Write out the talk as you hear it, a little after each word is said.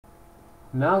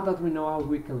Now that we know how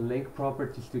we can link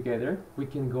properties together, we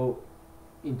can go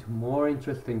into more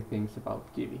interesting things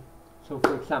about kivy. So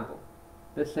for example,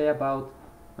 let's say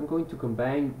I'm going to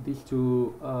combine these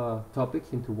two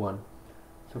topics into one.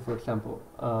 So for example,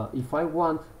 if I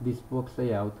want this box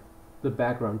layout, the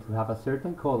background to have a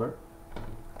certain color,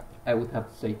 I would have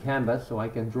to say canvas, so I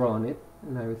can draw on it,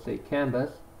 and I would say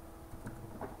canvas.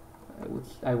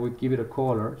 I would give it a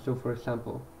color. So for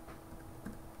example,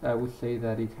 I would say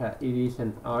that it is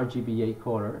an RGBA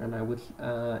color, and I would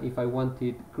if I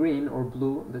wanted green or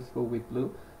blue, let's go with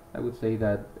blue. I would say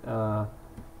that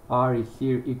R is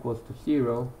equals to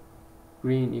 0,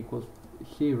 green equals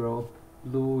 0,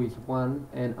 blue is 1,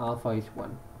 and alpha is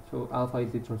 1. So alpha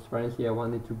is the transparency. I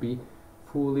want it to be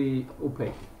fully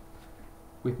opaque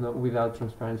without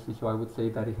transparency, so I would say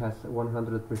that it has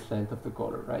 100% of the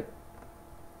color, right?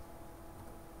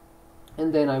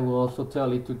 And then I will also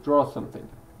tell it to draw something.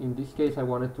 In this case, I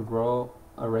wanted to draw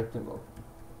a rectangle.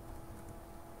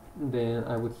 And then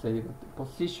I would say that the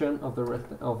position of the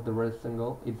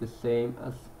rectangle is the same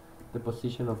as the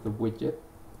position of the widget,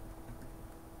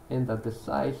 and that the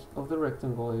size of the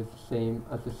rectangle is the same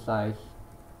as the size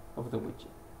of the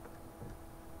widget.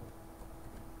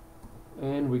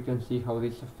 And we can see how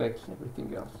this affects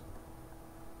everything else.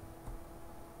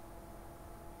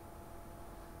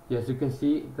 Yes, you can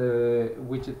see the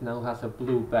widget now has a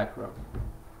blue background.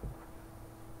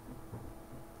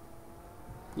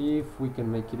 If we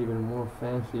can make it even more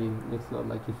fancy, it's not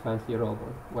like it's fancy at all,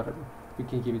 but whatever. We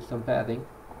can give it some padding,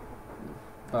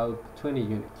 about 20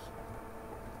 units.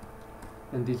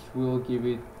 And this will give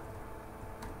it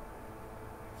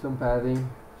some padding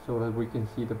so that we can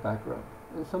see the background.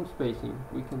 And some spacing,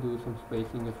 we can do some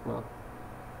spacing as well.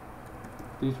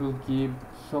 This will give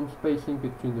some spacing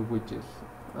between the widgets.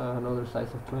 Another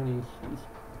size of 20 is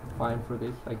fine for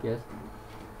this, I guess.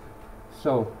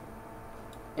 So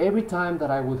every time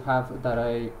that I would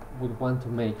want to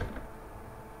make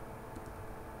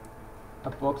a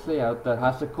box layout that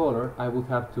has a color, I would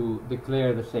have to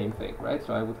declare the same thing, right?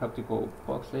 So I would have to go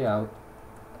box layout,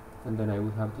 and then I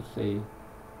would have to say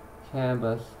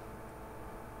canvas,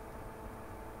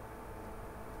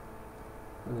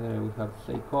 and then I would have to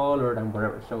say colored and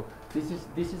whatever. So this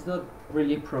is not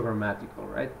really programmatical,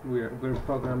 right? We're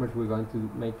programmers. We're going to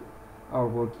make our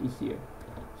work easier.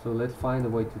 So let's find a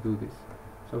way to do this.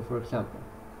 So for example,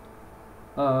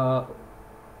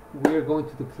 we are going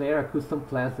to declare a custom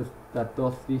class that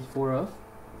does this for us.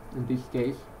 In this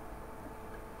case,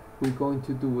 we're going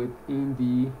to do it in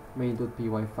the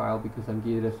main.py file because I'm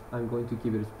going to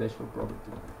give it a special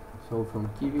property. So from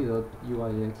kivy.uix.box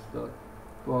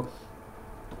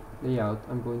layout,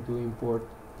 I'm going to import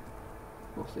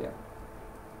box layout,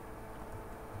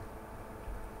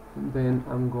 and then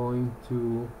I'm going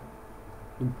to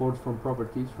import from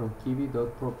properties, from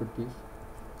kivy.properties.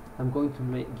 I'm going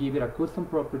to give it a custom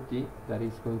property that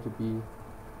is going to be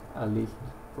a list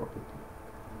property.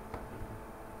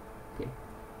 Okay,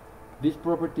 this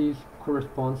property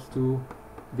corresponds to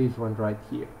this one right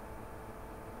here.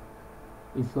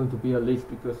 It's going to be a list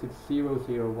because it's 0,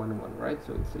 0, 1, 1, right?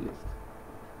 So it's a list.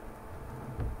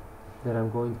 Then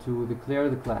I'm going to declare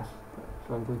the class.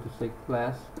 So I'm going to say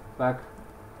class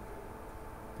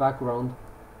background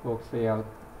box layout,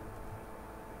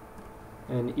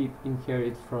 and it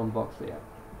inherits from box layout.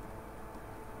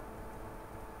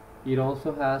 It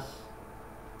also has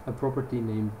a property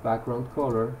named background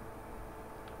color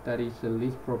that is a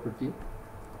list property,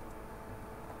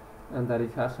 and that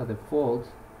it has a default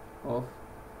of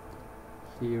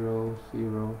 0,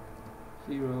 0,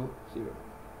 0, 0,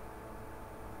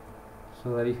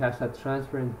 so that it has a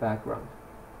transparent background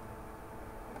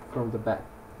from the back.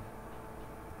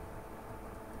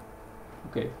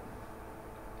 Okay,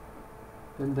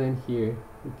 and then here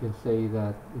we can say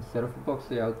that instead of a box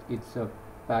layout, it's a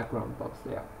background box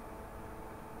layout.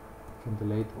 We can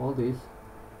delete all this,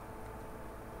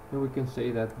 and we can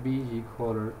say that bg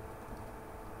color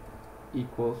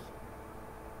equals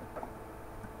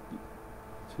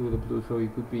to the blue, so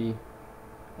it could be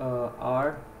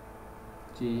RGBA.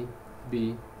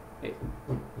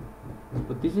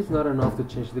 But this is not enough to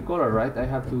change the color, right? I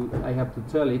have to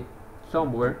tell it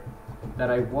somewhere that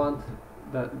I want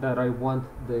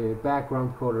the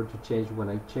background color to change when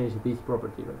I change this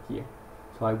property right here.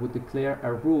 So I would declare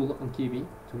a rule on Kivy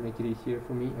to make it easier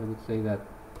for me. I would say that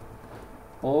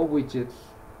all widgets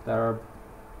that are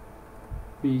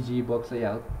BG box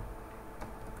layout,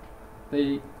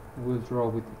 they will draw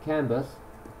with the canvas.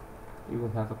 It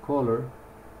will have a color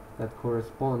that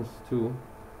corresponds to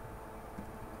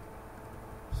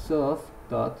self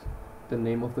dot the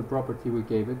name of the property we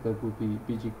gave it, that would be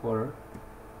BG color,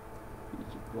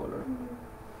 BG color,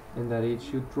 and that it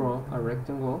should draw a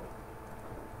rectangle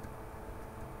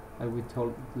like we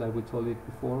told it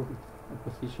before, with a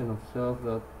position of self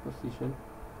dot position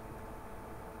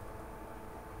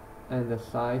and the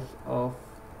size of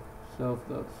self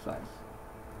dot size.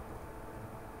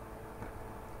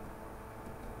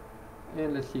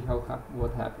 And let's see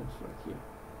what happens right here.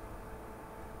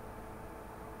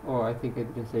 Oh, I think I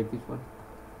didn't save this one.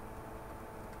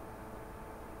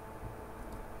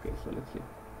 Okay, so let's see.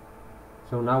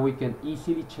 So now we can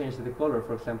easily change the color.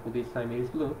 For example, this time it is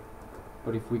blue,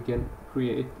 but if we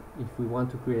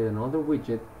want to create another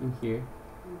widget in here,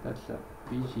 that's a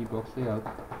BG box layout,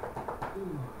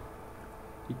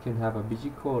 it can have a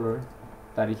BG color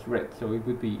that is red. So it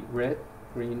would be red,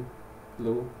 green,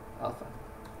 blue, alpha.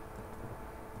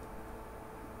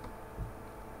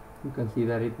 You can see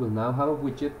that it will now have a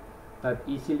widget that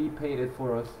easily painted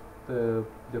for us the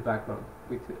background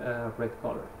with red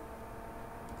color.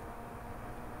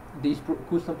 This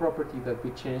custom property that we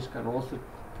changed can also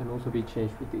be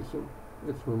changed with this. So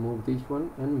let's remove this one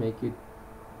and make it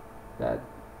that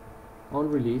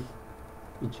on release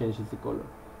it changes the color.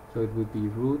 So it would be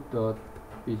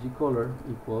root.bg color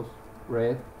equals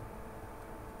red.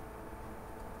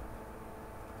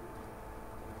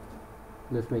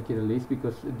 Let's make it a list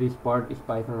because this part is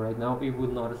Python right now. It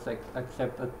would not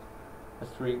accept a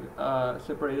string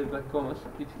separated by commas.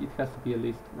 It has to be a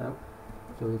list now.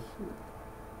 So it's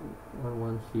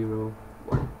 1101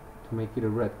 to make it a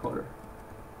red color.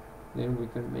 Then we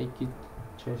can make it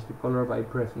change the color by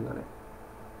pressing on it.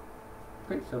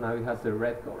 Okay, so now it has the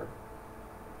red color.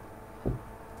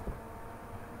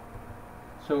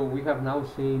 So we have now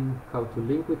seen how to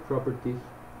link with properties,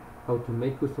 how to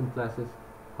make custom classes,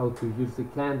 how to use the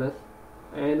canvas,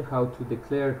 and how to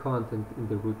declare content in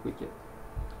the root widget.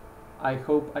 I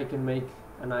hope I can make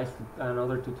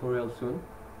another tutorial soon.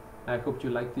 I hope you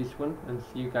like this one, and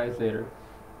see you guys later.